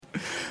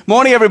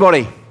Morning,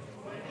 everybody.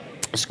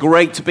 It's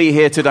great to be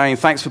here today, and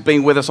thanks for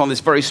being with us on this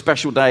very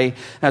special day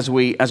as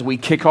we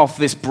kick off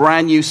this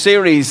brand new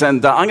series.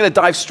 And I'm going to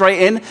dive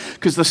straight in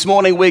because this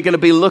morning we're going to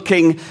be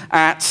looking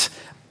at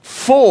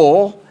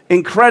 4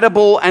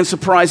 incredible and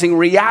surprising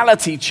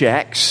reality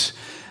checks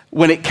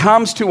when it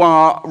comes to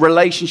our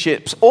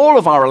relationships, all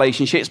of our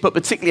relationships, but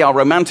particularly our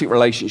romantic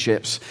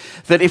relationships,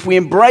 that if we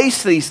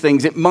embrace these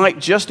things, it might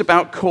just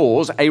about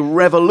cause a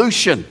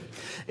revolution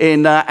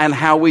in and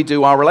how we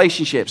do our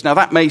relationships. Now,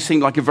 that may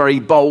seem like a very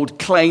bold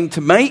claim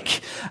to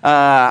make,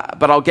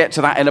 but I'll get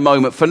to that in a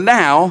moment. For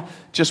now,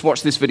 just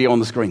watch this video on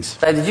the screens.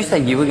 Dave, did you say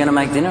you were going to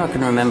make dinner? I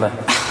couldn't remember.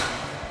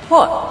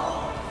 What?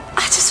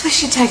 I just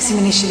wish you'd take some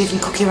initiative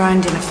and cook your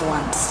own dinner for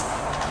once.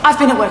 I've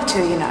been at work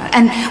too, you know,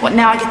 and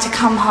now I get to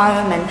come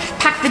home and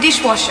pack the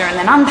dishwasher and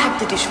then unpack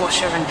the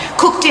dishwasher and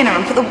cook dinner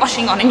and put the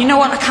washing on, and you know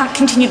what? I can't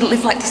continue to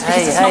live like this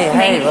because it's not for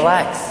me. Hey,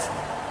 relax.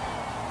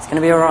 It's going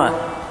to be all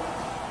right.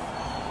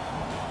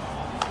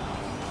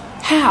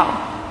 How?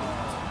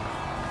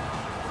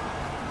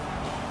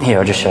 Here,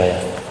 I'll just show you.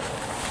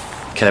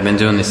 Okay, I've been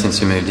doing this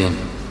since we moved in.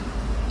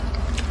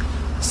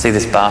 See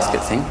this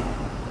basket thing?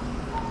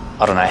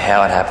 I don't know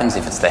how it happens,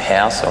 if it's the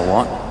house or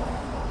what,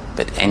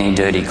 but any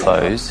dirty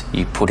clothes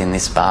you put in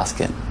this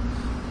basket,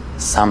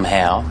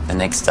 somehow the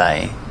next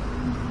day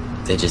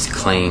They're just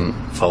clean,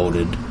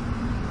 folded,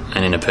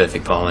 and in a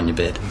perfect pile on your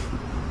bed.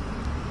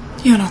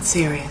 You're not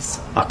serious.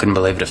 I couldn't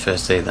believe it at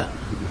first either,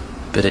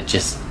 but it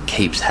just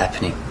keeps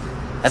happening.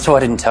 That's why I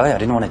didn't tell you. I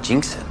didn't want to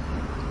jinx it.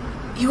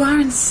 You are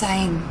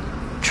insane.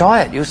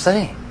 Try it, you'll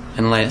see.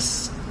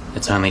 Unless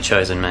it's only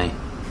chosen me.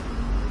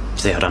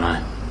 See, I don't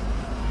know.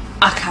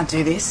 I can't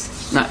do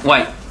this. No,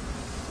 wait.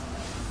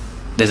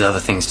 There's other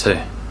things too.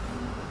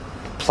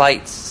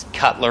 Plates,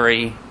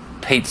 cutlery,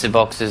 pizza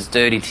boxes,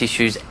 dirty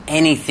tissues,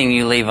 anything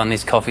you leave on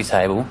this coffee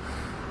table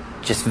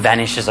just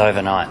vanishes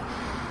overnight.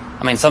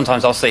 I mean,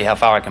 sometimes I'll see how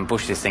far I can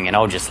push this thing and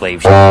I'll just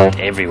leave shit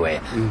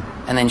everywhere.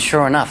 And then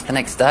sure enough, the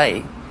next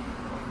day,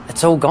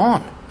 it's all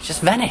gone. It's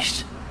just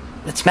vanished.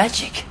 It's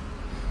magic.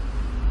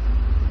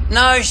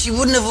 No, she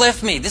wouldn't have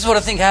left me. This is what I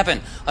think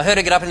happened. I heard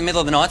her get up in the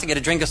middle of the night to get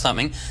a drink or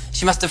something.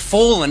 She must have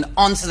fallen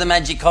onto the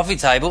magic coffee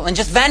table and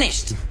just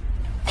vanished.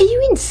 Are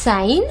you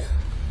insane?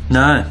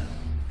 No,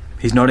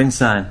 he's not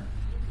insane.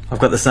 I've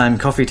got the same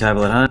coffee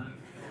table at home.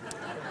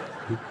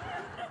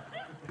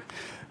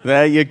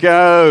 There you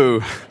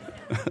go.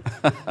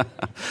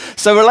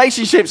 So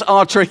relationships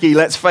are tricky,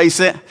 let's face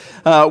it.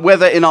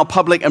 Whether in our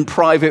public and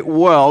private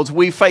worlds,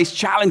 we face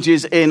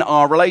challenges in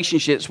our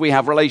relationships. We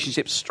have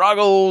relationship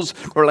struggles,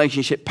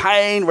 relationship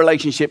pain,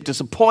 relationship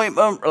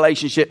disappointment,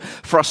 relationship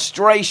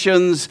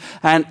frustrations,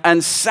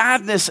 and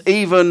sadness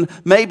even,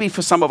 maybe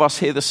for some of us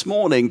here this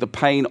morning, the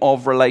pain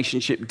of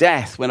relationship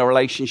death, when a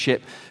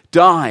relationship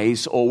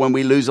dies or when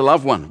we lose a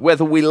loved one.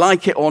 Whether we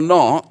like it or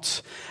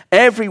not,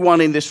 everyone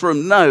in this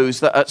room knows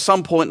that at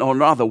some point or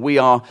another we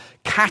are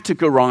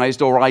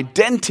categorized or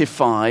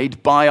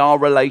identified by our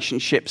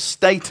relationship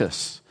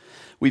status.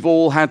 We've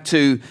all had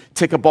to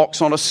tick a box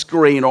on a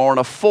screen or on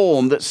a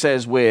form that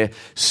says we're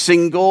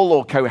single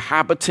or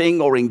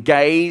cohabiting or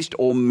engaged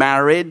or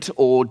married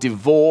or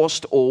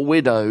divorced or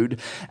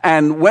widowed.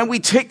 And when we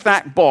tick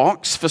that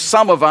box, for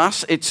some of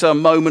us, it's a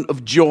moment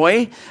of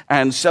joy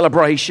and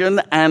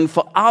celebration. And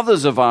for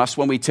others of us,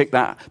 when we tick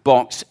that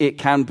box, it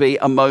can be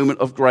a moment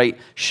of great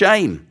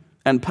shame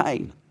and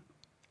pain.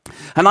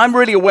 And I'm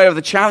really aware of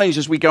the challenge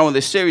as we go on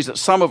this series that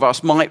some of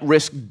us might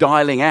risk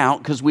dialing out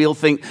because we'll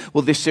think,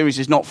 well, this series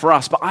is not for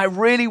us. But I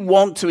really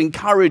want to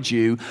encourage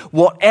you,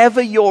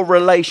 whatever your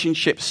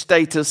relationship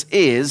status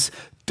is,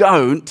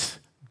 don't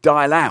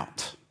dial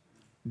out.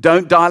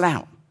 Don't dial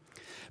out.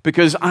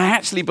 Because I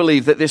actually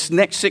believe that this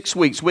next 6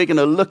 weeks, we're going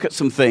to look at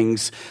some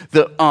things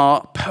that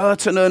are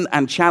pertinent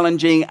and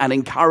challenging and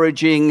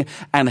encouraging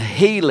and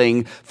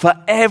healing for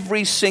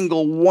every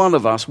single one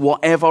of us,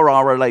 whatever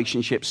our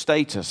relationship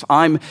status.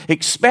 I'm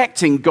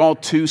expecting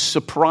God to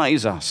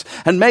surprise us.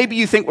 And maybe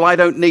you think, well, I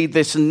don't need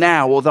this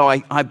now, although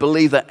I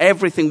believe that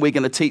everything we're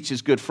going to teach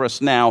is good for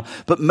us now,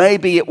 but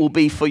maybe it will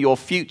be for your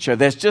future.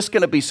 There's just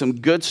going to be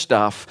some good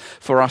stuff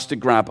for us to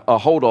grab a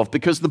hold of,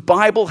 because the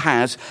Bible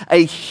has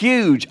a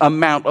huge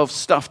amount of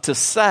stuff to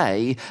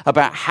say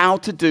about how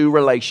to do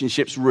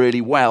relationships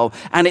really well.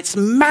 And it's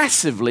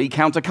massively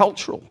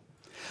countercultural.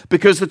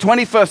 Because the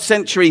 21st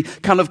century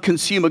kind of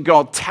consumer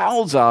God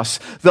tells us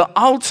that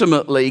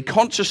ultimately,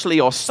 consciously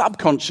or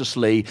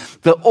subconsciously,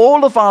 that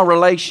all of our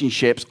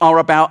relationships are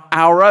about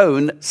our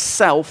own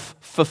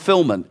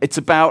self-fulfillment. It's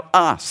about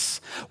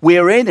us.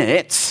 We're in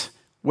it,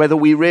 whether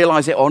we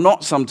realize it or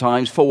not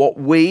sometimes, for what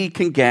we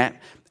can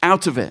get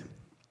out of it.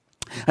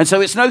 And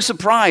so it's no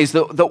surprise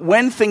that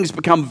when things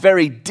become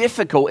very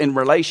difficult in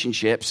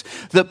relationships,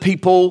 that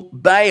people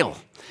bail.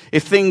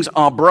 If things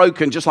are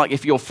broken, just like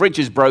if your fridge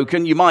is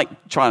broken, you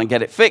might try and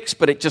get it fixed,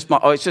 but it's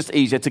just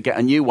easier to get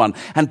a new one.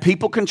 And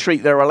people can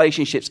treat their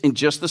relationships in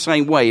just the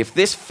same way. If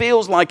this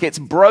feels like it's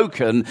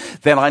broken,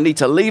 then I need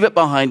to leave it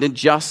behind and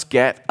just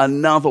get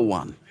another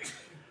one.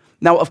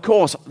 Now, of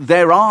course,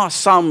 there are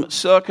some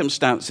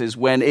circumstances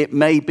when it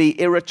may be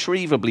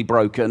irretrievably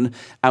broken,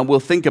 and we'll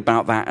think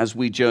about that as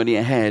we journey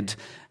ahead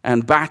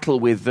and battle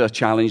with the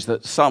challenge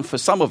that for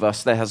some of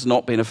us, there has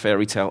not been a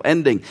fairy tale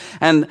ending.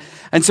 And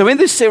so in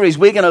this series,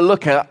 we're going to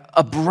look at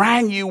a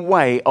brand new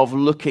way of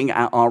looking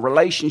at our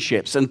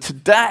relationships. And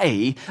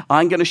today,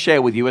 I'm going to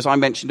share with you, as I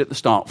mentioned at the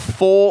start,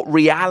 4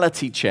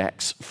 reality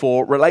checks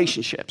for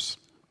relationships.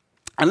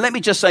 And let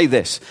me just say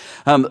this.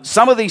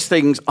 Some of these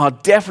things are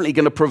definitely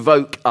going to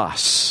provoke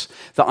us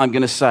that I'm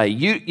going to say.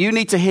 You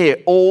need to hear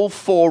all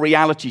 4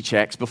 reality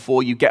checks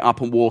before you get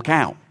up and walk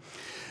out.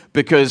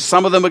 Because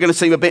some of them are going to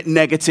seem a bit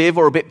negative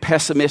or a bit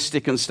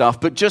pessimistic and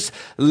stuff. But just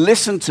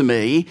listen to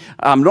me.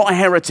 I'm not a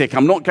heretic.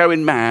 I'm not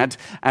going mad.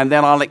 And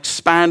then I'll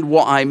expand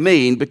what I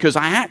mean. Because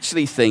I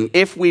actually think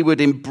if we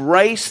would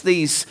embrace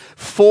these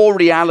 4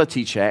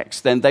 reality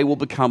checks, then they will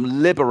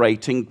become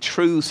liberating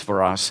truths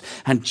for us.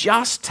 And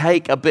just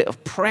take a bit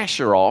of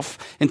pressure off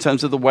in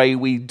terms of the way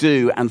we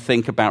do and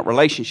think about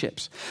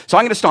relationships. So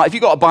I'm going to start. If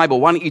you've got a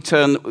Bible, why don't you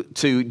turn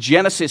to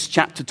Genesis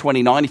chapter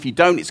 29. If you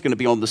don't, it's going to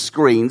be on the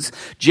screens.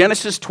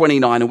 Genesis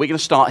 29, and we're going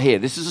to start here.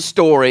 This is a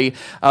story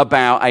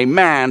about a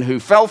man who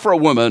fell for a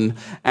woman,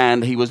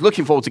 and he was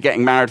looking forward to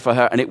getting married for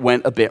her, and it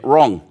went a bit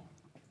wrong.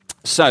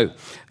 So,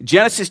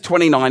 Genesis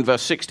 29,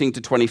 verse 16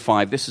 to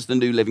 25, this is the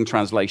New Living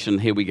Translation.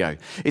 Here we go.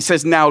 It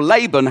says, "Now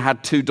Laban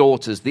had 2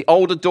 daughters. The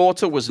older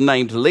daughter was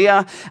named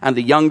Leah, and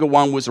the younger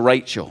one was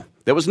Rachel.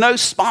 There was no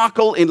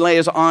sparkle in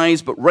Leah's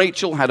eyes, but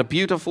Rachel had a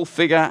beautiful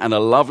figure and a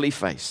lovely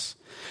face.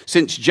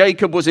 Since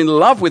Jacob was in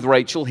love with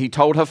Rachel, he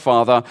told her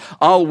father,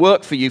 'I'll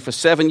work for you for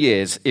 7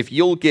 years if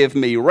you'll give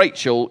me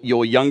Rachel,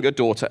 your younger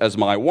daughter, as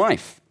my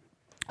wife.'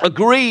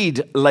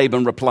 'Agreed,'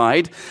 Laban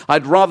replied.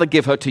 'I'd rather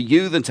give her to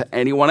you than to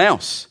anyone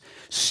else.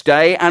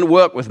 Stay and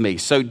work with me.'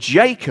 So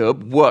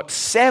Jacob worked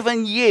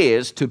 7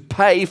 years to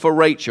pay for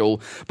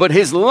Rachel, but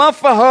his love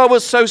for her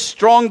was so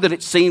strong that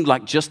it seemed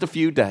like just a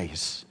few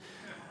days."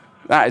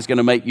 That is going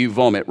to make you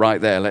vomit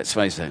right there, let's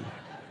face it.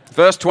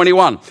 Verse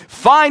 21,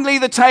 "Finally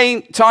the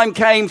time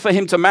came for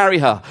him to marry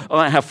her.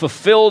 'I have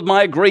fulfilled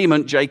my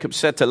agreement,' Jacob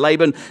said to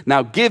Laban.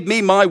 'Now give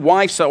me my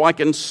wife so I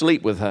can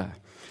sleep with her.'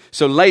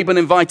 So Laban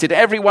invited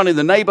everyone in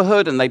the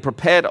neighborhood, and they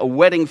prepared a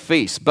wedding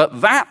feast. But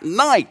that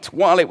night,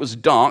 while it was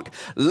dark,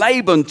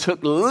 Laban took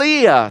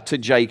Leah to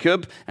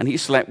Jacob, and he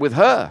slept with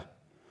her.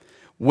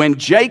 When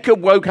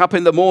Jacob woke up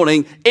in the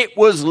morning, it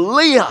was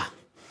Leah.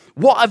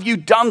 'What have you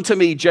done to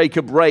me?'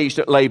 Jacob raged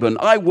at Laban.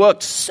 'I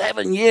worked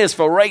 7 years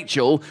for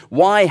Rachel.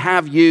 Why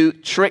have you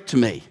tricked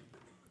me?'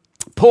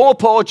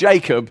 Poor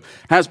Jacob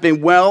has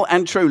been well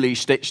and truly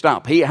stitched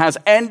up. He has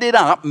ended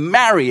up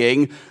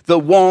marrying the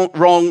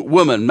wrong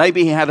woman.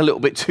 Maybe he had a little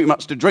bit too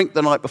much to drink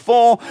the night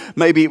before.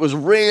 Maybe it was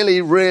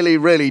really, really,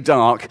 really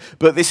dark.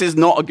 But this is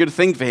not a good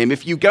thing for him.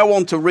 If you go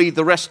on to read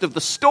the rest of the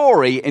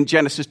story in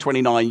Genesis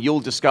 29, you'll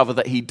discover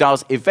that he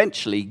does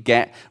eventually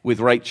get with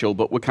Rachel.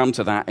 But we'll come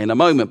to that in a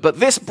moment. But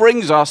this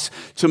brings us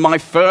to my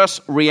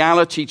first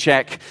reality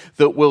check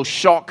that will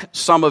shock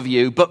some of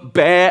you. But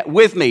bear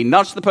with me.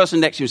 Nudge the person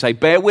next to you and say,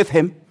 bear with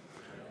him.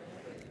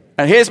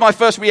 And here's my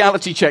first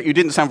reality check. You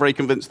didn't sound very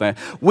convinced there.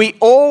 We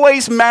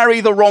always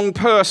marry the wrong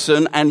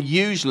person, and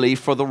usually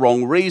for the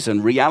wrong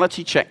reason.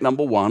 Reality check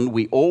number 1,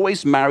 we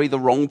always marry the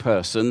wrong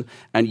person,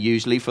 and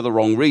usually for the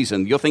wrong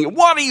reason. You're thinking,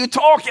 what are you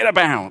talking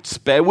about?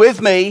 Bear with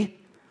me.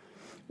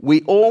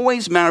 We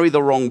always marry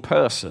the wrong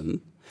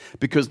person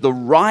because the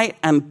right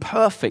and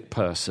perfect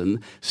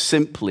person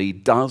simply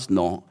does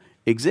not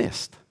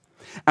exist.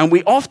 And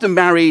we often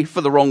marry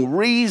for the wrong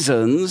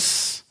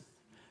reasons,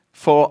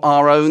 for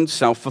our own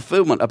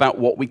self-fulfillment about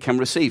what we can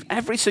receive.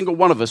 Every single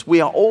one of us,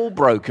 we are all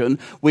broken,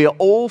 we are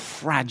all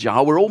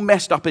fragile, we're all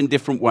messed up in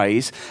different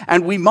ways,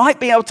 and we might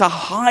be able to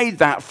hide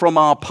that from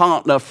our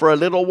partner for a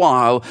little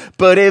while,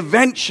 but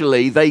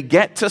eventually they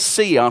get to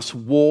see us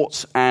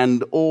warts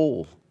and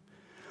all.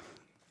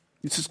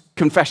 This is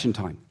confession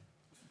time.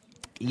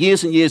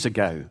 Years and years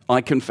ago,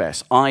 I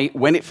confess,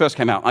 when it first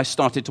came out, I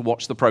started to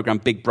watch the program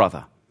Big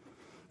Brother.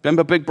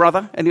 Remember Big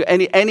Brother?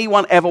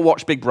 Anyone ever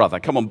watch Big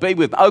Brother? Come on, be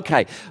with me.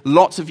 Okay,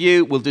 lots of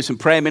you will do some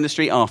prayer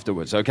ministry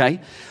afterwards,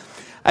 okay?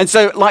 And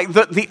so, like,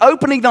 the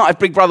opening night of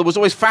Big Brother was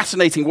always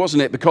fascinating,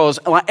 wasn't it? Because,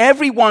 like,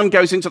 everyone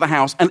goes into the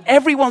house and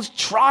everyone's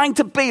trying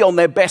to be on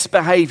their best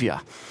behavior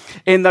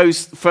in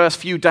those first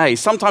few days,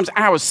 sometimes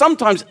hours,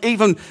 sometimes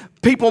even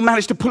people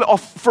manage to pull it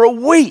off for a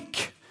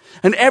week.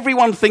 And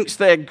everyone thinks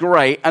they're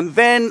great, and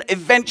then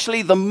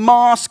eventually the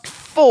mask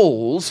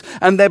falls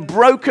and their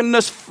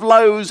brokenness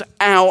flows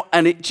out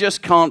and it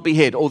just can't be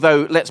hid.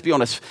 Although, let's be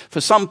honest,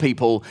 for some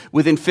people,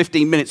 within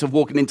 15 minutes of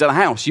walking into the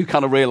house, you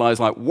kind of realize,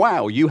 like,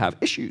 wow, you have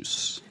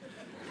issues.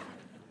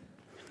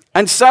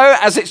 And so,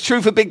 as it's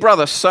true for Big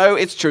Brother, so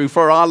it's true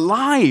for our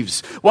lives.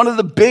 One of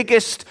the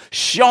biggest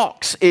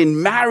shocks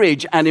in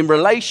marriage and in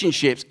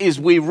relationships is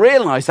we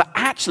realize that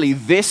actually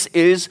this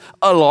is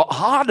a lot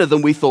harder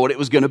than we thought it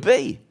was going to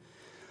be.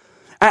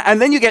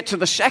 And then you get to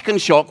the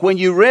second shock when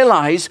you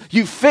realize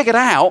you've figured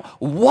out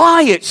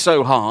why it's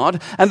so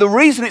hard. And the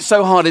reason it's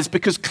so hard is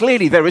because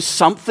clearly there is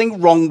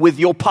something wrong with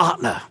your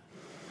partner.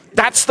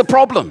 That's the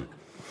problem.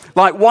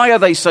 Like, why are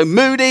they so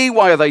moody?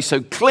 Why are they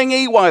so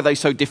clingy? Why are they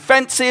so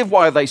defensive?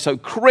 Why are they so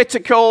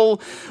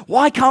critical?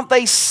 Why can't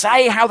they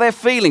say how they're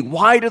feeling?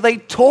 Why do they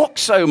talk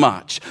so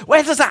much?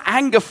 Where does that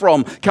anger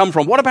come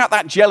from? What about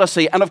that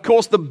jealousy? And of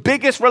course, the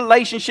biggest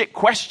relationship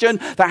question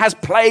that has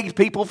plagued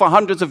people for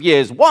hundreds of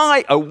years.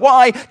 Why, oh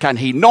why, can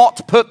he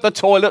not put the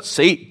toilet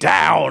seat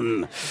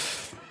down?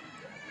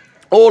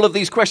 All of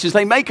these questions,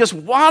 they make us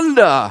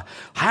wonder,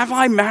 have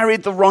I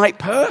married the right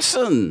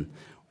person?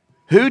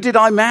 Who did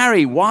I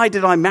marry? Why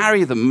did I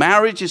marry them?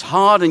 Marriage is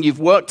hard and you've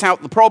worked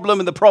out the problem,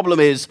 and the problem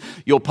is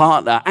your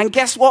partner. And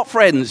guess what,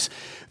 friends?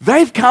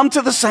 They've come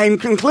to the same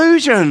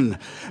conclusion.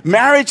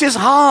 Marriage is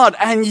hard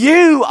and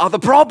you are the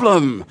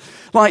problem.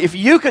 Like, if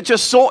you could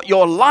just sort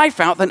your life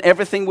out, then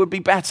everything would be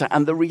better.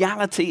 And the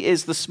reality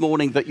is this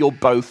morning that you're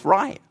both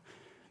right.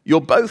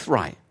 You're both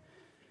right.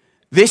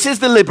 This is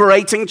the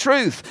liberating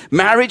truth.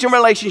 Marriage and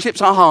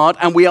relationships are hard,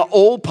 and we are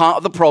all part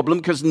of the problem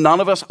because none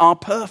of us are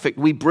perfect.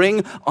 We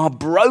bring our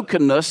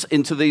brokenness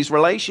into these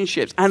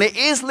relationships. And it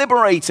is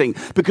liberating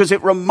because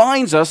it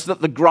reminds us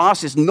that the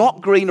grass is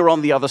not greener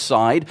on the other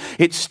side.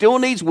 It still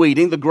needs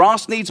weeding. The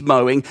grass needs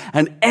mowing.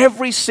 And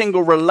every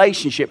single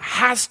relationship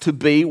has to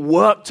be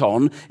worked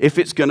on if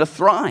it's going to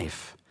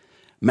thrive.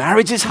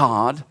 Marriage is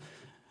hard.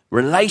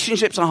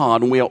 Relationships are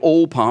hard, and we are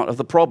all part of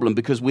the problem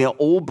because we are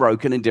all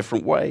broken in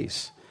different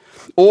ways.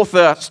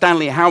 Author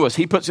Stanley Howes,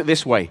 he puts it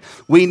this way: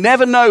 we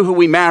never know who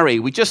we marry,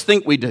 we just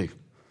think we do.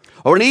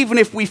 Or even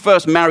if we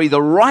first marry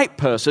the right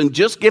person,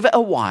 just give it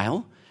a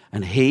while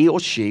and he or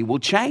she will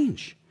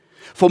change.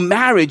 For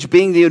marriage,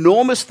 being the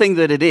enormous thing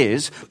that it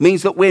is,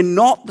 means that we're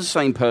not the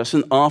same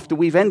person after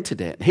we've entered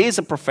it. Here's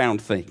a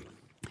profound thing.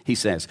 He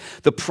says,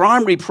 the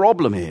primary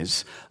problem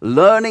is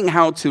learning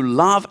how to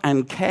love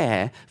and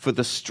care for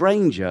the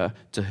stranger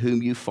to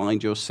whom you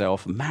find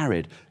yourself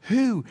married.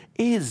 Who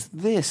is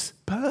this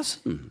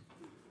person?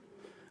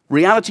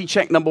 Reality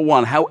check number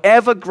one,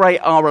 however great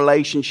our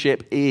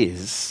relationship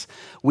is,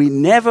 we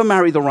never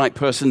marry the right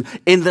person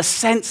in the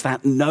sense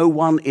that no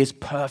one is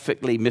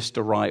perfectly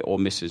Mr. Right or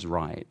Mrs.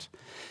 Right.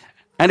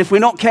 And if we're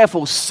not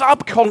careful,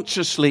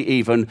 subconsciously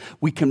even,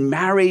 we can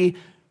marry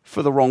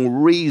for the wrong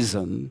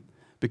reason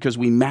because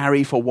we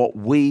marry for what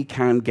we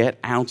can get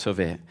out of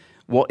it,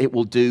 what it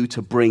will do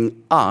to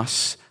bring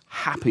us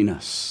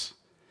happiness.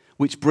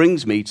 Which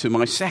brings me to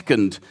my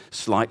second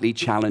slightly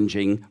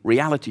challenging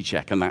reality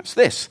check, and that's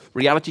this.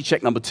 Reality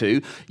check number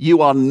 2,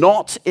 you are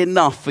not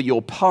enough for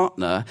your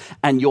partner,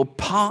 and your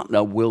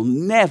partner will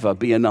never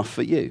be enough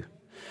for you.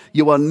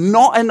 You are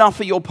not enough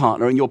for your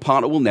partner, and your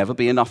partner will never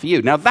be enough for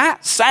you. Now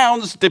that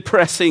sounds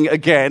depressing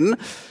again,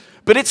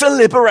 but it's a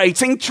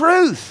liberating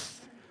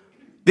truth.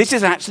 This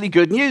is actually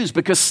good news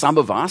because some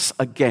of us,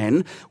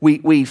 again,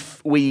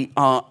 we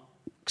are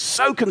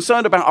so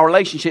concerned about our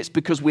relationships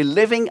because we're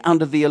living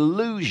under the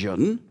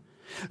illusion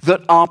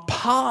that our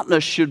partner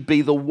should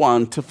be the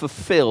one to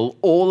fulfill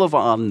all of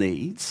our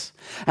needs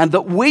and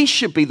that we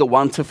should be the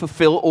one to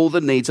fulfill all the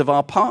needs of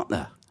our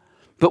partner.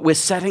 But we're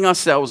setting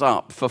ourselves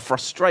up for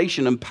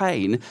frustration and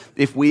pain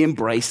if we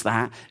embrace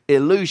that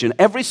illusion.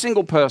 Every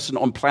single person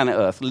on planet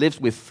Earth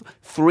lives with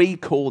 3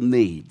 core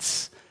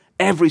needs.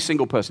 Every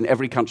single person,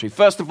 every country.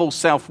 First of all,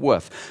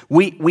 self-worth.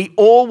 We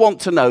all want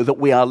to know that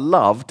we are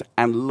loved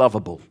and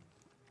lovable.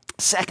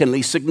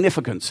 Secondly,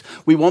 significance.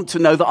 We want to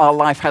know that our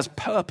life has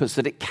purpose,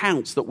 that it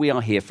counts, that we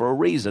are here for a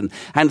reason.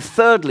 And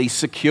thirdly,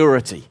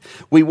 security.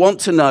 We want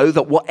to know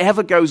that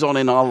whatever goes on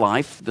in our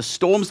life, the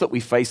storms that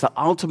we face, that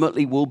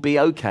ultimately will be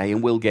okay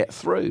and we'll get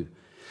through.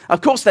 Of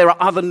course, there are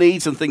other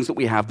needs and things that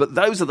we have, but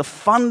those are the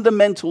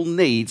fundamental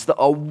needs that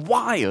are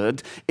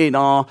wired in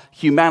our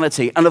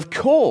humanity. And of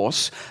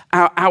course,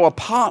 our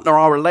partner,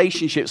 our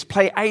relationships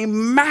play a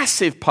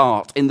massive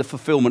part in the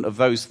fulfillment of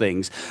those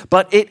things.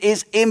 But it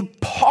is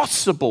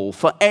impossible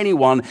for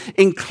anyone,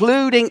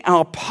 including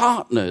our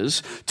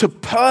partners, to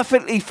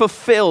perfectly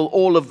fulfill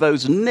all of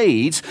those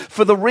needs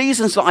for the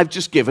reasons that I've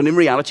just given in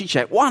reality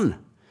check 1.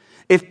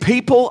 If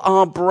people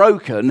are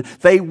broken,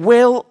 they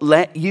will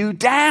let you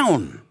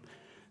down.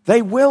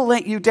 They will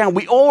let you down.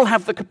 We all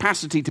have the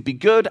capacity to be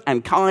good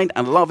and kind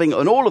and loving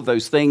and all of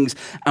those things,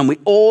 and we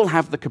all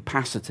have the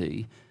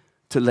capacity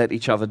to let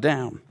each other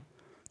down.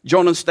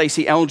 John and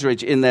Stacey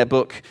Eldridge, in their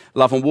book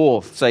Love and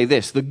War, say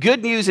this: the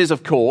good news is,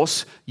 of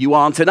course, you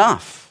aren't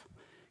enough.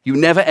 You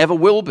never ever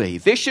will be.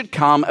 This should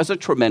come as a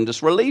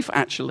tremendous relief,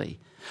 actually.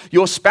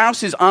 Your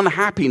spouse's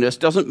unhappiness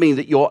doesn't mean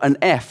that you're an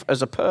F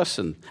as a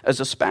person, as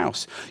a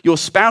spouse. Your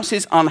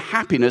spouse's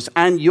unhappiness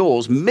and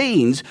yours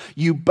means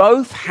you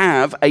both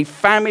have a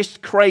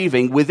famished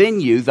craving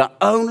within you that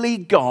only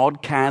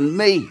God can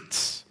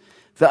meet.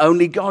 That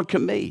only God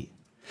can meet.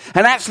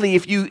 And actually,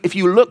 if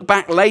you look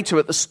back later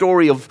at the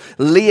story of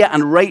Leah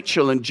and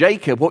Rachel and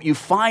Jacob, what you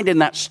find in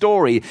that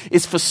story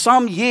is for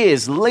some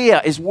years,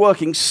 Leah is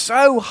working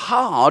so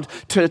hard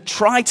to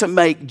try to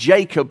make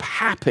Jacob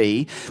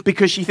happy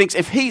because she thinks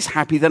if he's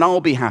happy, then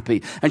I'll be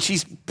happy. And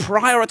she's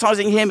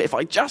prioritizing him. If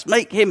I just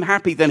make him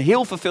happy, then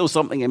he'll fulfill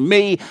something in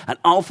me and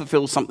I'll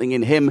fulfill something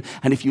in him.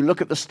 And if you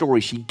look at the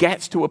story, she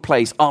gets to a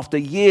place after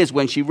years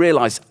when she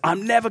realized,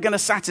 I'm never going to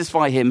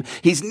satisfy him.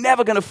 He's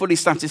never going to fully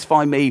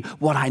satisfy me.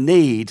 What I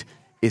need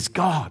is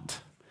God.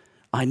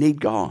 I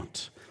need God.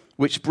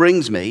 Which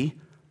brings me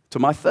to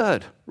my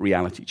third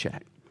reality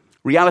check.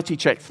 Reality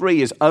check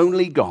 3 is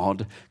only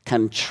God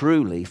can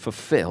truly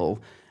fulfill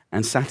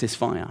and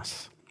satisfy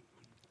us.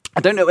 I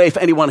don't know if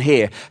anyone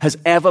here has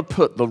ever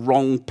put the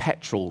wrong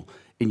petrol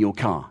in your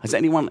car. Has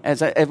everyone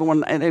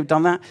ever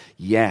done that?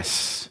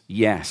 Yes.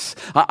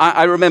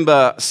 I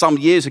remember some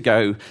years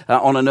ago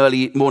on an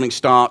early morning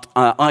start,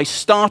 I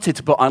started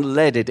to put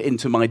unleaded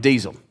into my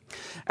diesel.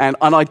 And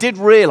I did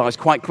realize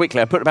quite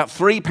quickly, I put about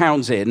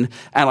 £3 in,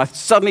 and I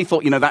suddenly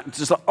thought, that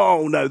just like,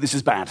 oh no, this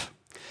is bad.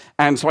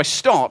 And so I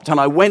stopped and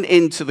I went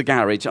into the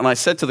garage and I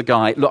said to the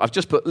guy, look, I've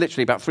just put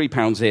literally about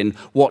 £3 in,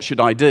 what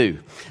should I do?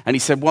 And he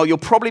said, well, you'll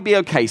probably be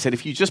okay. He said,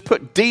 if you just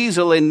put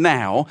diesel in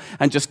now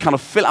and just kind of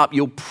fill it up,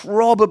 you'll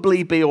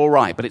probably be all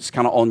right, but it's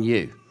kind of on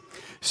you.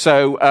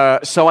 So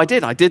I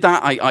did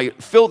that. I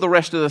filled the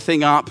rest of the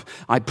thing up.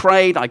 I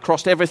prayed. I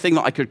crossed everything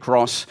that I could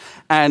cross.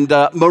 And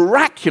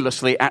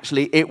miraculously,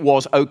 actually, it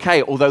was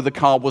okay, although the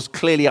car was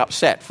clearly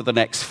upset for the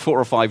next 4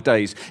 or 5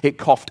 days. It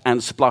coughed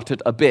and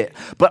spluttered a bit.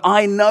 But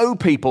I know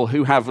people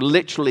who have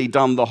literally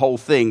done the whole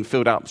thing,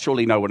 filled up.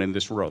 Surely no one in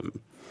this room.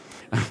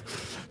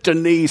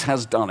 Denise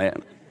has done it.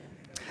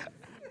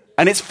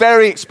 And it's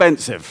very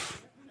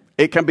expensive.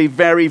 It can be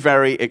very,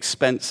 very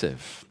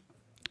expensive.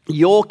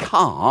 Your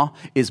car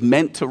is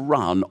meant to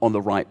run on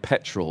the right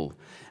petrol,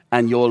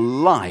 and your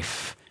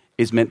life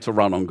is meant to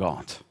run on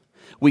God.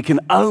 We can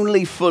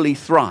only fully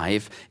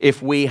thrive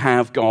if we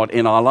have God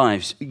in our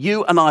lives.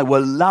 You and I were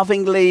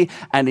lovingly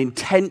and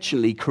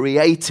intentionally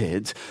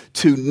created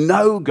to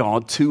know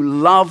God, to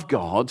love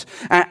God,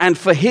 and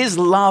for His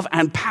love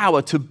and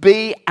power to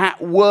be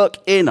at work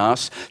in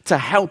us to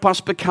help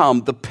us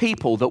become the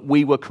people that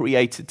we were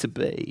created to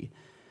be.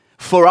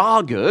 For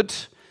our good,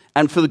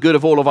 and for the good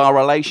of all of our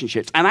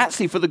relationships, and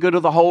actually for the good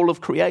of the whole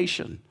of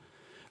creation.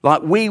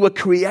 Like we were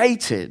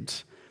created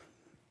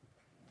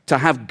to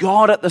have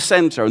God at the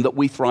center and that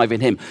we thrive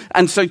in Him.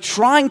 And so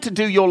trying to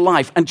do your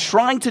life and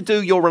trying to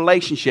do your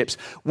relationships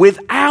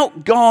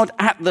without God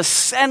at the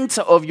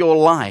center of your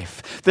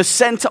life, the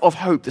center of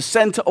hope, the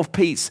center of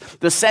peace,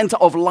 the center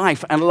of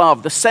life and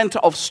love, the center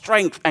of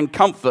strength and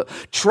comfort,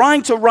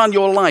 trying to run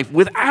your life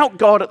without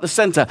God at the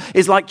center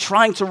is like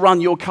trying to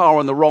run your car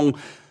on the wrong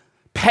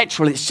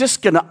petrol. It's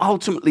just going to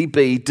ultimately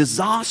be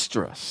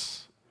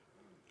disastrous.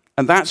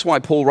 And that's why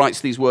Paul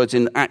writes these words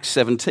in Acts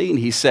 17.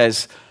 He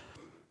says,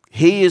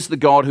 He is the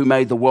God who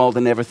made the world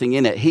and everything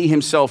in it. He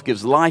Himself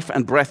gives life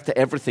and breath to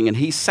everything, and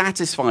He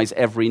satisfies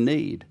every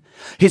need.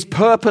 His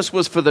purpose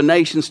was for the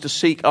nations to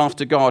seek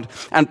after God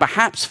and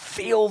perhaps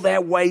feel their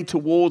way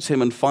towards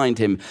Him and find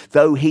Him,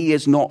 though He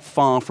is not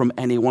far from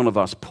any one of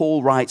us.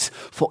 Paul writes,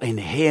 for in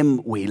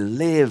Him we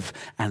live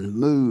and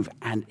move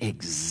and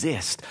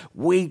exist.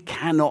 We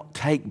cannot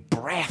take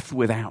breath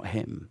without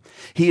Him.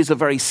 He is a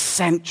very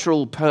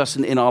central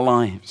person in our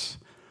lives.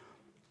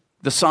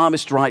 The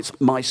psalmist writes,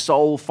 my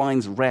soul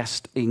finds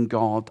rest in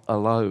God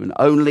alone.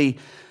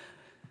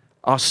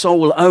 Our soul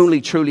will only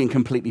truly and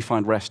completely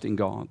find rest in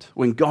God.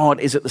 When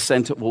God is at the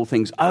center of all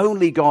things,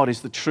 only God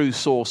is the true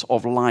source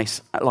of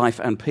life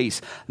and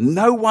peace.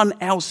 No one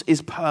else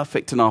is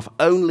perfect enough.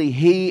 Only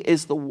He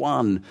is the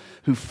one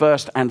who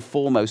first and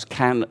foremost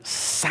can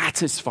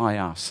satisfy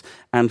us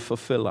and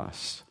fulfill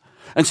us.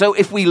 And so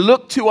if we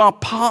look to our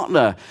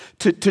partner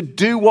to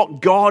do what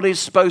God is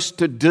supposed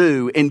to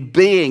do in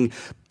being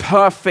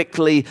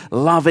perfectly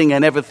loving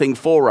and everything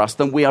for us,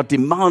 then we are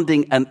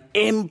demanding an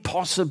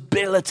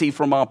impossibility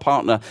from our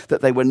partner that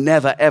they were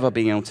never, ever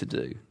being able to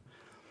do.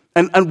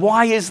 And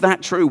why is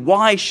that true?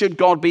 Why should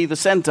God be the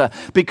center?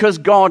 Because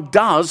God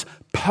does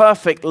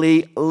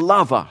perfectly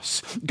love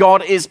us.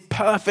 God is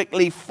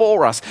perfectly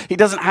for us. He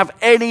doesn't have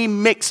any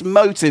mixed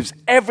motives.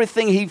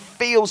 Everything He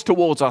feels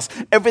towards us,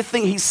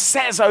 everything He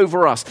says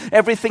over us,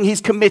 everything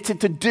He's committed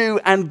to do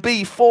and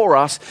be for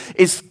us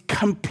is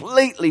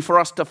completely for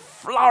us to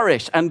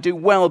flourish and do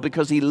well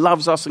because He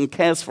loves us and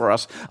cares for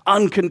us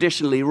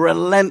unconditionally,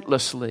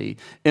 relentlessly,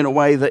 in a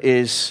way that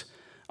is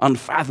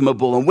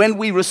unfathomable. And when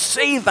we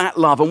receive that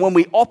love and when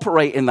we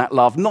operate in that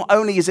love, not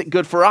only is it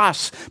good for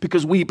us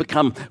because we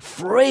become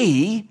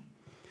free,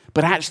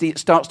 but actually it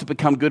starts to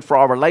become good for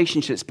our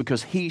relationships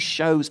because He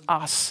shows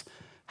us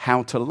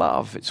how to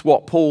love. It's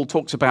what Paul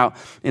talks about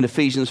in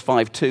Ephesians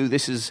 5:2.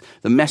 This is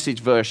the Message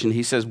version.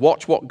 He says,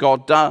 watch what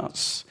God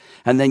does,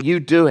 and then you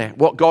do it.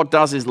 What God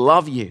does is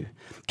love you.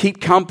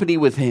 Keep company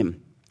with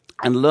Him.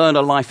 and learn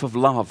a life of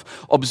love.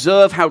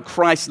 Observe how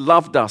Christ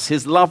loved us.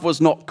 His love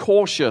was not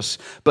cautious,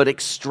 but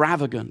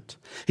extravagant.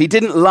 He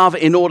didn't love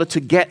in order to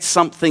get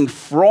something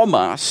from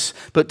us,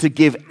 but to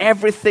give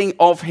everything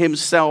of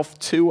himself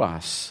to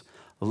us.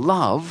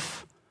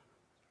 Love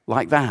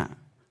like that,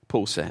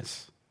 Paul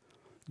says.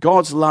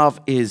 God's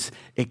love is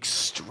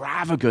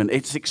extravagant,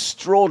 it's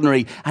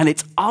extraordinary, and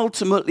it's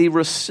ultimately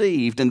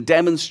received and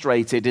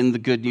demonstrated in the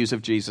good news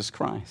of Jesus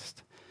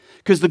Christ.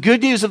 Because the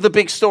good news of the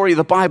big story of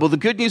the Bible, the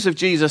good news of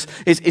Jesus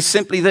is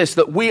simply this,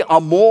 that we are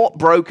more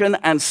broken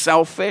and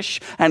selfish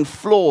and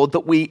flawed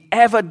than we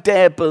ever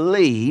dare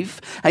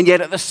believe, and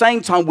yet at the same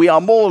time we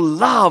are more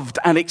loved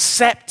and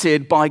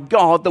accepted by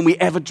God than we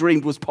ever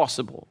dreamed was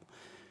possible.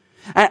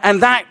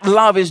 And that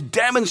love is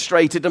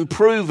demonstrated and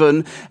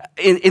proven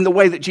in the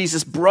way that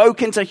Jesus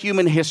broke into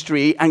human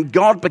history and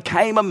God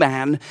became a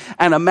man,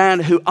 and a man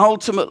who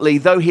ultimately,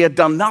 though he had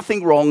done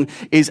nothing wrong,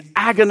 is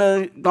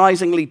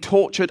agonizingly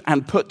tortured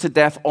and put to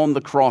death on the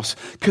cross,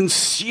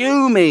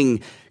 consuming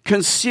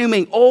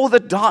all the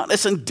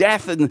darkness and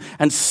death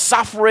and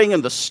suffering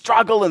and the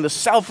struggle and the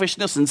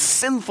selfishness and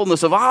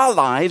sinfulness of our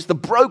lives, the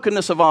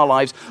brokenness of our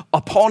lives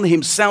upon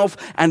himself,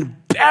 and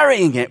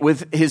burying it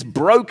with his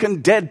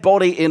broken dead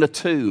body in a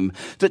tomb,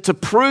 to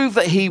prove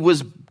that he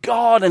was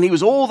God and he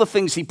was all the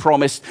things he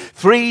promised.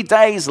 3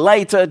 days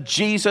later,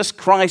 Jesus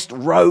Christ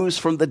rose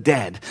from the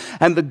dead.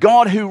 And the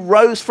God who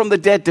rose from the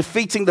dead,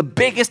 defeating the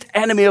biggest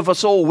enemy of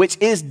us all, which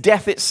is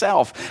death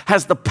itself,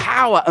 has the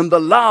power and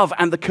the love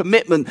and the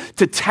commitment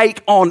to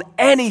take on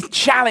any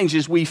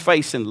challenges we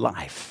face in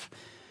life.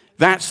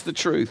 That's the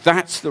truth.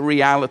 That's the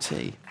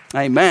reality.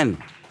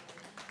 Amen.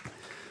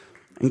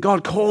 And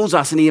God calls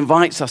us and he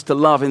invites us to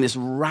love in this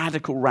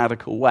radical,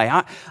 radical way.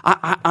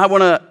 I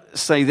want to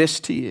say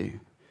this to you.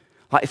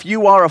 Like, if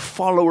you are a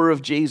follower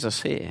of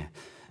Jesus here,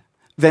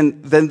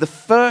 then the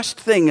first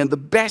thing and the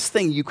best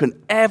thing you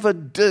can ever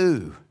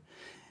do,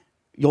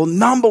 your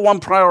number one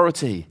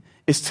priority,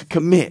 is to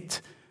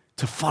commit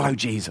to follow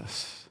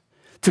Jesus.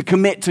 To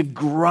commit to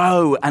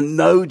grow and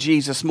know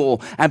Jesus more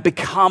and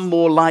become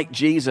more like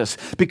Jesus.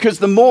 Because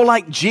the more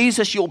like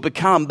Jesus you'll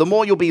become, the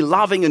more you'll be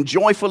loving and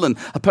joyful and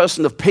a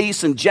person of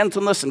peace and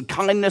gentleness and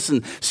kindness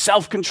and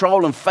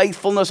self-control and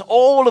faithfulness.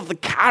 All of the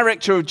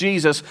character of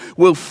Jesus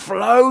will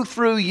flow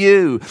through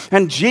you.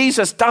 And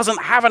Jesus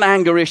doesn't have an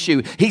anger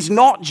issue. He's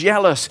not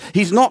jealous.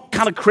 He's not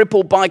kind of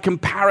crippled by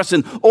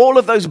comparison. All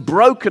of those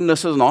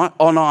brokennesses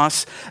on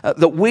us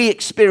that we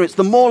experience,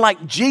 the more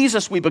like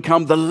Jesus we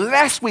become, the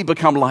less we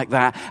become like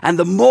that. And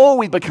the more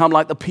we become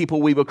like the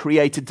people we were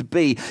created to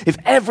be. If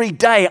every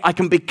day I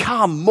can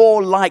become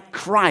more like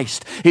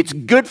Christ, it's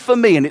good for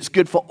me and it's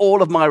good for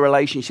all of my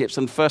relationships,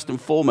 and first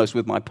and foremost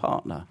with my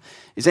partner.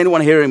 Is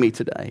anyone hearing me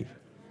today?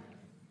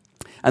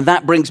 And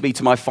that brings me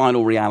to my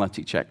final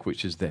reality check,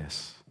 which is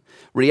this.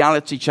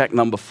 Reality check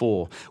number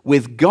 4.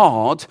 With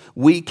God,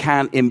 we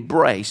can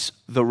embrace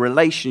the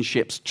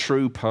relationship's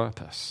true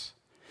purpose.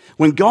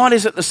 When God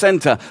is at the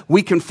center,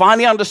 we can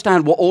finally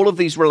understand what all of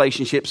these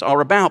relationships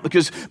are about.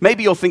 Because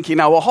maybe you're thinking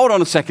now, well, hold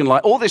on a second,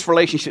 like all this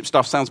relationship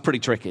stuff sounds pretty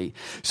tricky.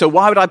 So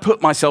why would I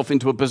put myself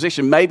into a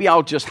position? Maybe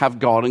I'll just have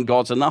God and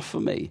God's enough for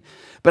me.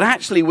 But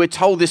actually, we're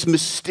told this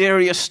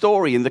mysterious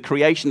story in the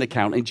creation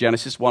account in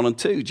Genesis 1 and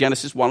 2.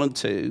 Genesis 1 and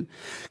 2,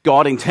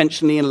 God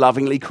intentionally and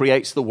lovingly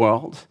creates the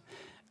world.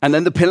 And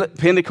then the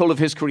pinnacle of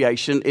his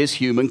creation is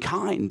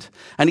humankind.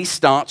 And he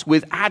starts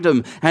with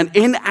Adam. And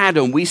in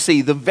Adam, we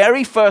see the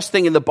very first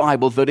thing in the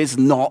Bible that is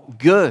not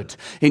good.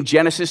 In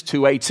Genesis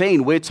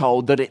 2:18, we're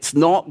told that it's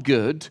not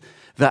good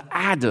that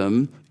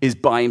Adam is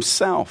by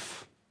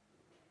himself.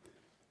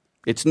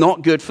 It's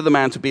not good for the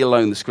man to be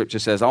alone, the scripture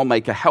says. I'll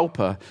make a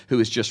helper who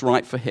is just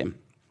right for him.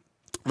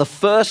 The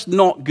first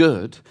not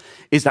good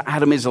is that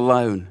Adam is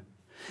alone.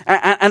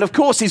 And of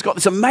course, he's got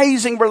this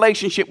amazing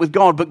relationship with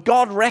God, but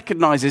God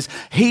recognizes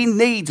he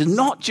needs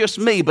not just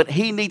me, but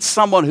he needs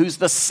someone who's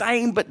the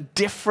same but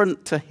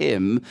different to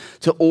him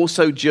to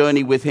also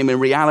journey with him in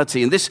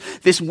reality. And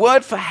this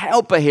word for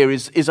helper here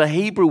is a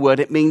Hebrew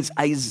word. It means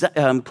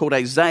called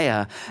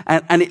Isaiah,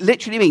 and it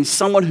literally means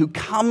someone who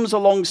comes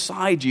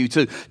alongside you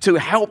to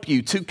help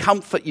you, to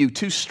comfort you,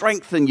 to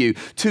strengthen you,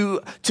 to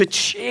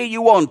cheer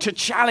you on, to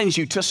challenge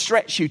you, to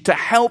stretch you, to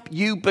help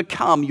you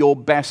become your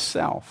best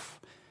self.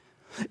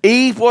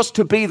 Eve was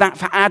to be that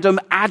for Adam.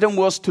 Adam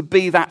was to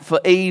be that for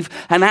Eve.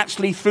 And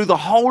actually, through the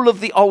whole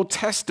of the Old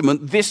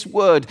Testament, this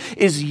word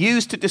is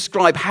used to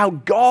describe how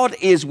God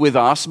is with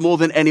us more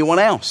than anyone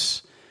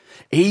else.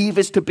 Eve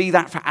is to be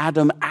that for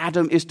Adam.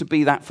 Adam is to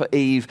be that for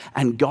Eve.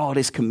 And God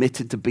is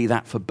committed to be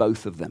that for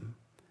both of them.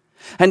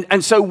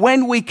 And so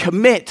when we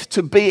commit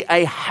to be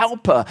a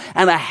helper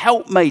and a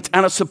helpmate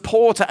and a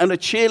supporter and a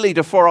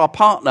cheerleader for our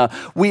partner,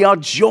 we are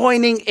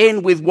joining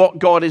in with what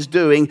God is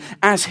doing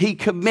as he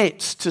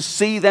commits to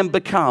see them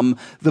become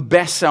the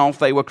best self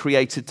they were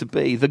created to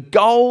be. The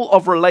goal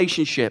of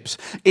relationships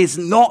is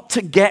not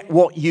to get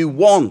what you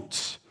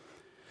want.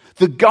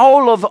 The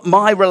goal of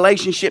my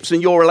relationships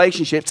and your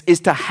relationships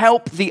is to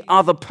help the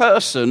other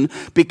person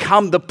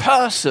become the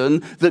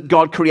person that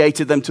God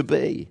created them to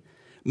be.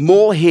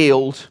 More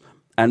healed,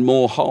 and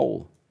more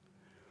whole.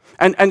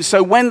 And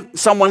so when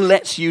someone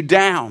lets you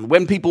down,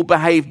 when people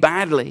behave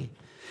badly,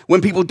 when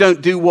people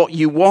don't do what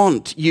you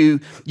want, you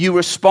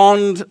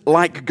respond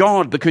like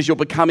God because you're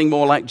becoming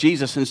more like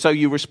Jesus. And so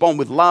you respond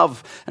with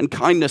love and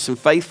kindness and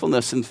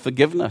faithfulness and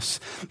forgiveness.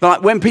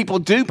 But when people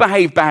do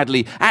behave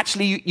badly,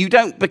 actually you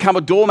don't become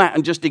a doormat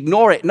and just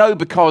ignore it. No,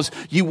 because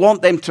you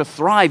want them to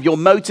thrive. Your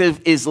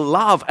motive is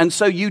love. And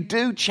so you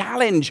do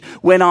challenge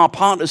when our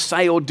partners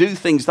say or do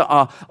things that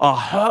are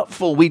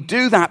hurtful. We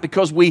do that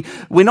because we're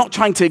not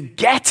trying to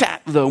get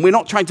at them. We're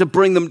not trying to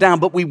bring them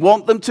down, but we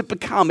want them to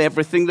become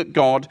everything that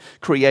God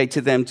created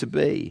them to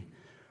be.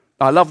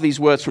 I love these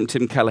words from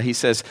Tim Keller. He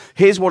says,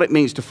 here's what it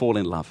means to fall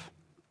in love.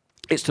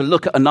 It's to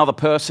look at another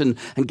person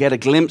and get a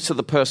glimpse of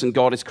the person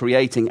God is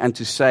creating and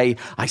to say,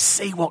 I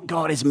see what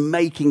God is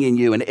making in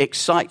you and it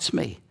excites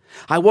me.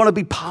 I want to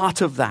be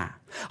part of that.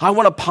 I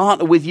want to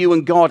partner with you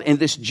and God in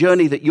this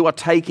journey that you are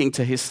taking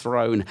to his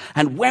throne.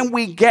 And when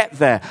we get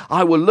there,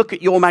 I will look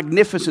at your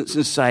magnificence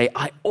and say,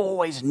 I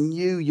always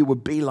knew you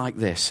would be like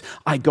this.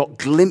 I got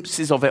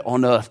glimpses of it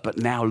on earth, but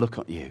now look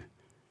at you.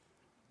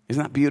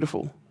 Isn't that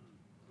beautiful?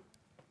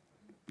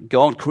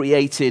 God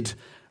created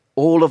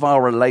all of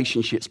our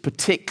relationships,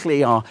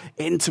 particularly our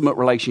intimate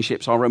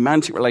relationships, our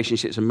romantic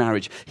relationships and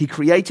marriage. He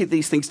created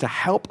these things to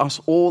help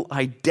us all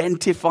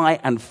identify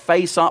and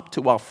face up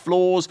to our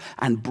flaws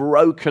and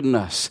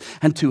brokenness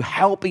and to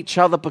help each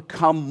other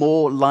become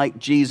more like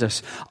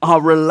Jesus.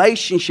 Our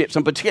relationships,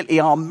 and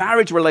particularly our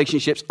marriage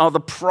relationships, are the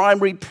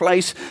primary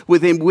place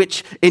within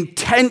which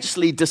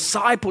intensely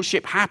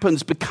discipleship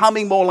happens,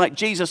 becoming more like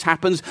Jesus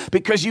happens,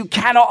 because you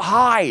cannot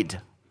hide.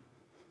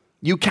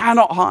 You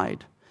cannot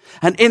hide.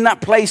 And in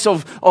that place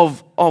of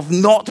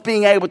not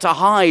being able to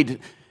hide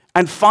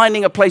and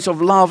finding a place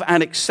of love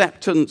and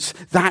acceptance,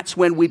 that's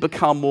when we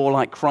become more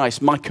like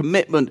Christ. My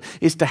commitment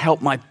is to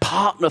help my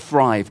partner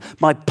thrive,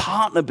 my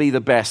partner be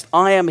the best.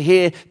 I am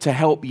here to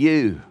help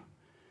you.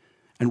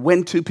 And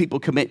when two people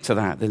commit to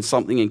that, then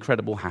something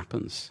incredible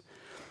happens.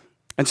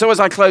 And so as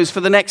I close, for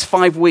the next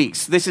 5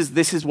 weeks, this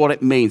is what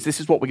it means. This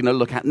is what we're going to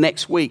look at.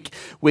 Next week,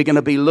 we're going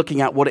to be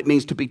looking at what it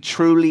means to be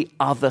truly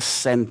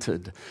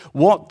other-centered.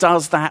 What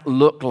does that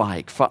look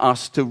like for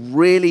us to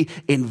really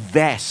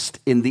invest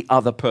in the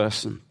other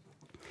person?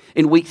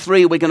 In week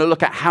 3, we're going to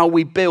look at how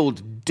we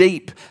build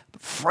deep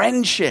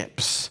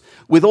friendships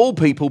with all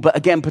people, but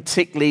again,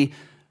 particularly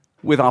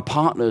with our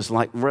partners.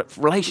 Like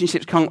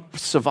relationships can't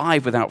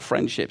survive without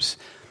friendships.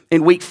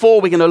 In week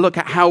 4, we're going to look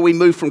at how we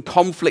move from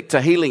conflict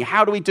to healing.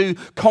 How do we do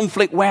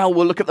conflict well?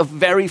 We'll look at the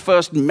very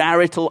first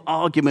marital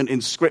argument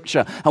in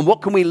Scripture and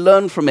what can we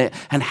learn from it?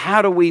 And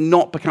how do we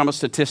not become a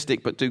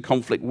statistic but do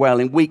conflict well?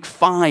 In week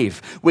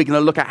 5, we're going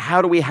to look at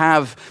how do we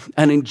have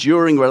an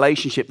enduring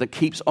relationship that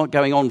keeps on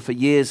going on for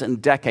years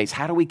and decades?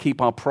 How do we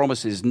keep our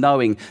promises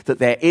knowing that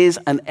there is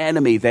an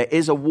enemy, there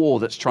is a war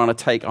that's trying to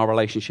take our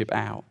relationship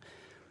out?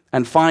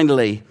 And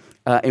finally,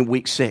 in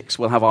week 6,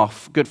 we'll have our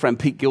good friend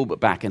Pete Gilbert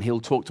back, and he'll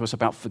talk to us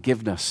about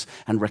forgiveness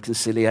and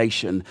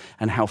reconciliation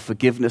and how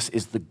forgiveness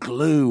is the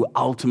glue,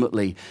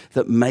 ultimately,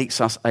 that makes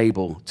us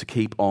able to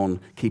keep on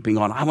keeping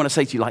on. I want to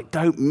say to you,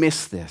 don't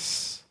miss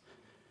this.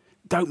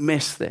 Don't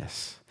miss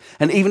this.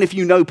 And even if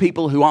you know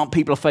people who aren't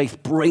people of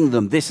faith, bring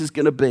them. This is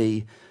going to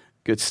be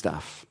good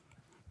stuff.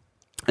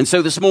 And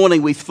so this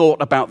morning we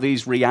thought about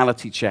these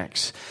reality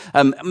checks.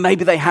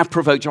 Maybe they have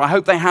provoked you. I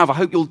hope they have. I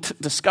hope you'll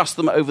discuss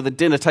them over the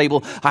dinner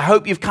table. I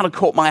hope you've kind of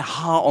caught my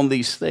heart on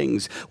these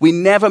things. We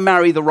never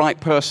marry the right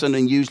person,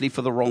 and usually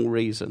for the wrong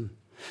reason.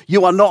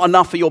 You are not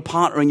enough for your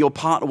partner, and your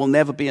partner will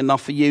never be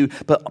enough for you.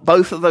 But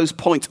both of those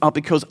points are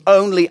because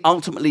only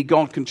ultimately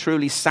God can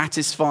truly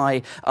satisfy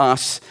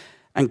us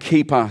and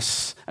keep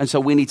us. And so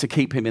we need to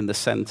keep him in the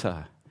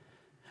center.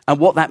 And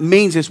what that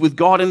means is with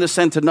God in the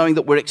center, knowing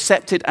that we're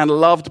accepted and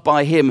loved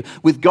by him,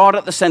 with God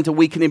at the center,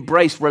 we can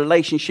embrace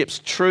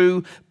relationships'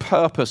 true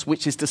purpose,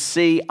 which is to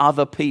see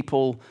other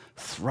people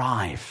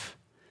thrive.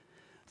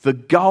 The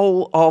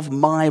goal of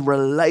my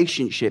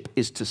relationship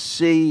is to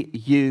see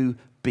you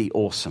be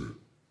awesome,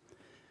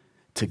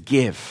 to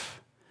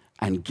give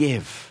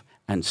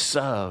and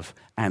serve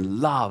and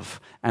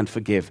love and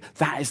forgive.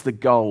 That is the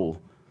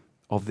goal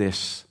of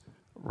this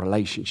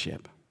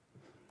relationship.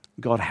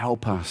 God,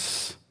 help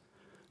us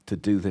to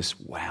do this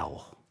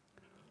well.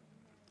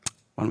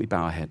 Why don't we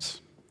bow our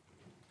heads?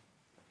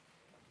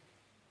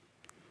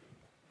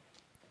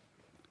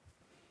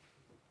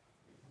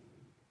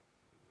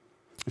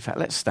 In fact,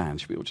 let's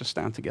stand. Should we all just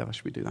stand together?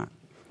 Should we do that?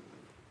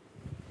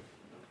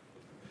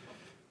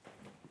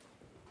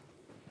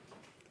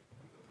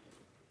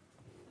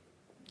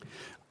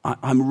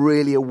 I'm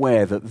really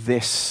aware that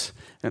this,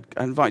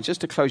 I invite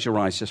just to close your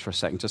eyes just for a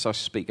second, just as I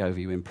speak over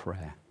you in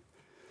prayer.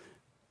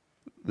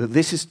 That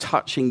this is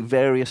touching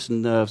various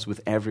nerves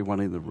with everyone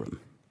in the room.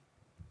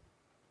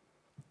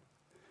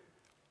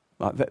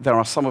 There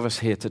are some of us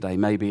here today,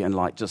 maybe, and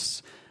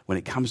just when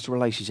it comes to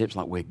relationships,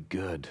 we're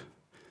good.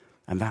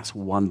 And that's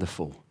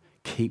wonderful.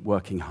 Keep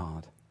working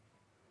hard.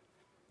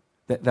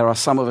 There are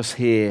some of us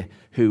here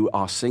who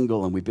are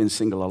single, and we've been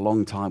single a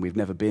long time. We've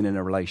never been in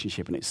a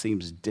relationship, and it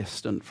seems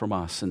distant from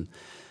us. And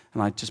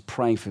And I just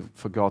pray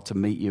for God to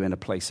meet you in a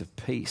place of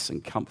peace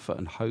and comfort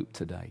and hope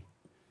today.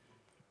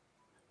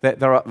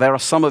 There are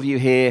some of you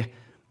here,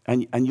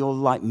 and you're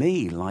like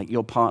me, like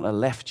your partner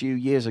left you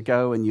years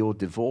ago and you're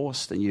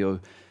divorced, and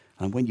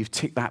when you've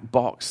ticked that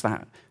box,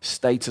 that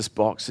status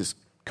box has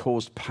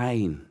caused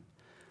pain.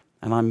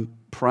 And I'm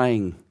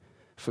praying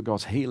for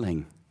God's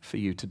healing for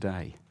you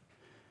today.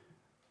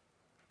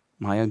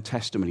 My own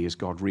testimony is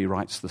God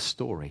rewrites the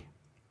story.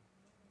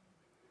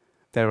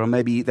 There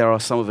are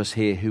some of us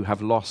here who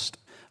have lost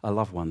a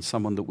loved one,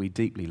 someone that we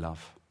deeply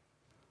love.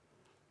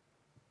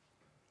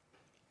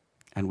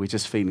 And we're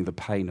just feeling the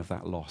pain of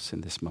that loss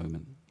in this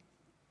moment.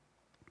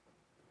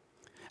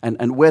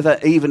 And whether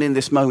even in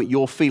this moment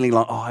you're feeling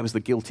like, I was the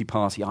guilty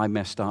party, I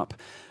messed up,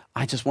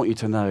 I just want you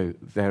to know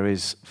there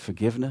is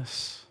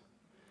forgiveness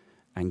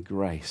and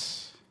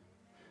grace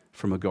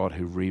from a God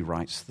who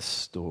rewrites the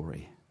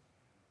story.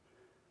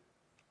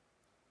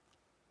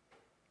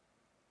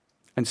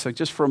 And so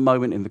just for a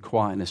moment in the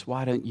quietness,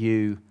 why don't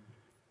you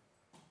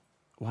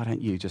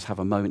just have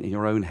a moment in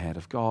your own head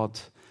of, God,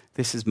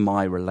 this is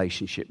my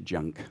relationship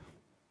junk.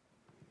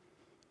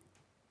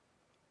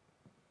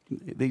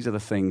 These are the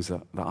things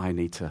that I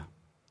need to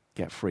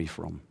get free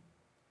from.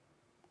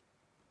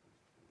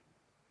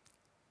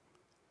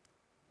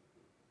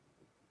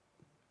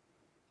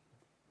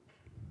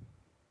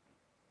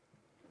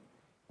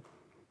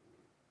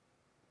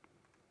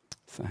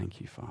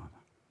 Thank you, Father.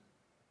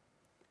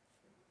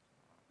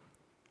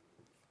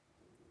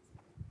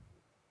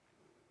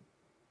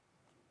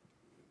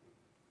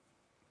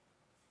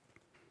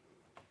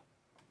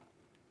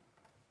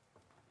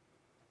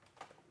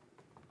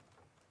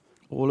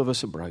 All of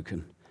us are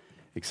broken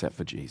except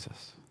for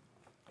Jesus.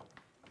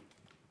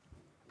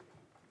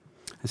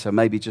 And so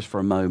maybe just for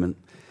a moment,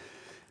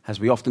 as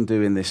we often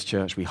do in this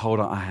church, we hold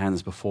out our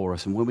hands before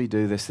us. And when we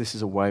do this, this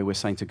is a way we're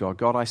saying to God,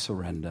 God, I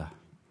surrender.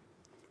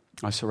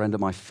 I surrender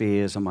my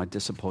fears and my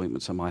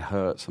disappointments and my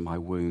hurts and my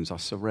wounds. I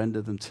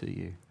surrender them to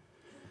you.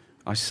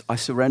 I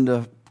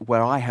surrender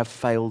where I have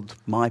failed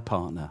my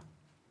partner.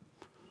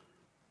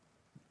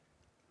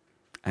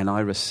 And I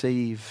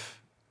receive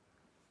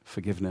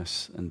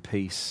forgiveness and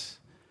peace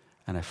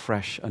and a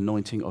fresh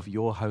anointing of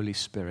your Holy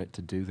Spirit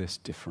to do this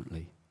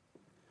differently.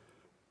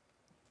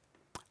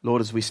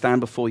 Lord, as we stand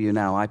before you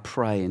now, I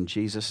pray in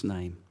Jesus'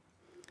 name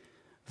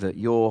that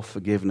your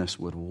forgiveness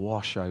would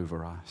wash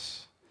over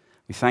us.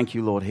 We thank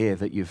you, Lord, here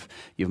that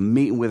you're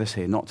meeting with us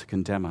here, not to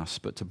condemn us,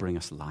 but to bring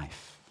us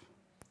life.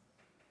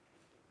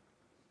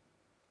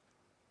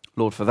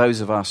 Lord, for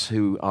those of us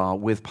who are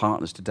with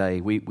partners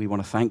today, we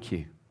want to thank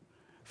you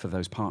for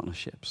those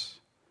partnerships.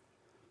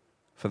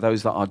 For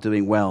those that are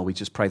doing well, we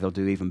just pray they'll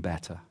do even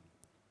better.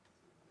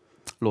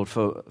 Lord,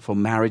 for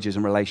marriages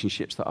and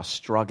relationships that are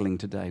struggling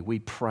today, we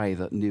pray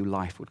that new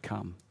life would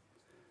come.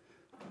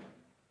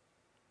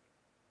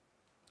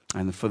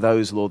 And for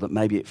those, Lord, that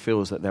maybe it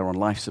feels that they're on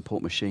life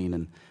support machine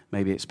and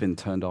maybe it's been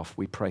turned off,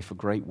 we pray for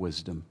great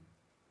wisdom.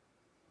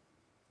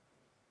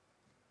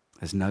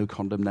 There's no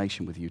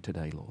condemnation with you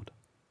today, Lord.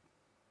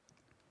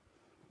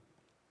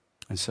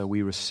 And so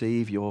we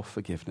receive your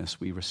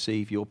forgiveness. We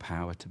receive your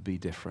power to be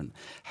different.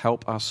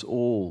 Help us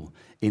all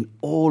in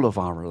all of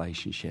our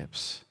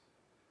relationships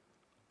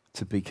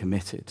to be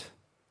committed,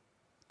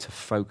 to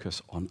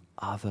focus on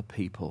other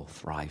people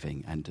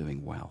thriving and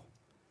doing well.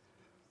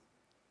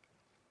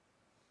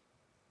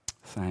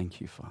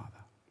 Thank you,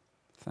 Father.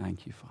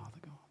 Thank you, Father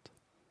God.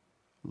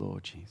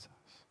 Lord Jesus.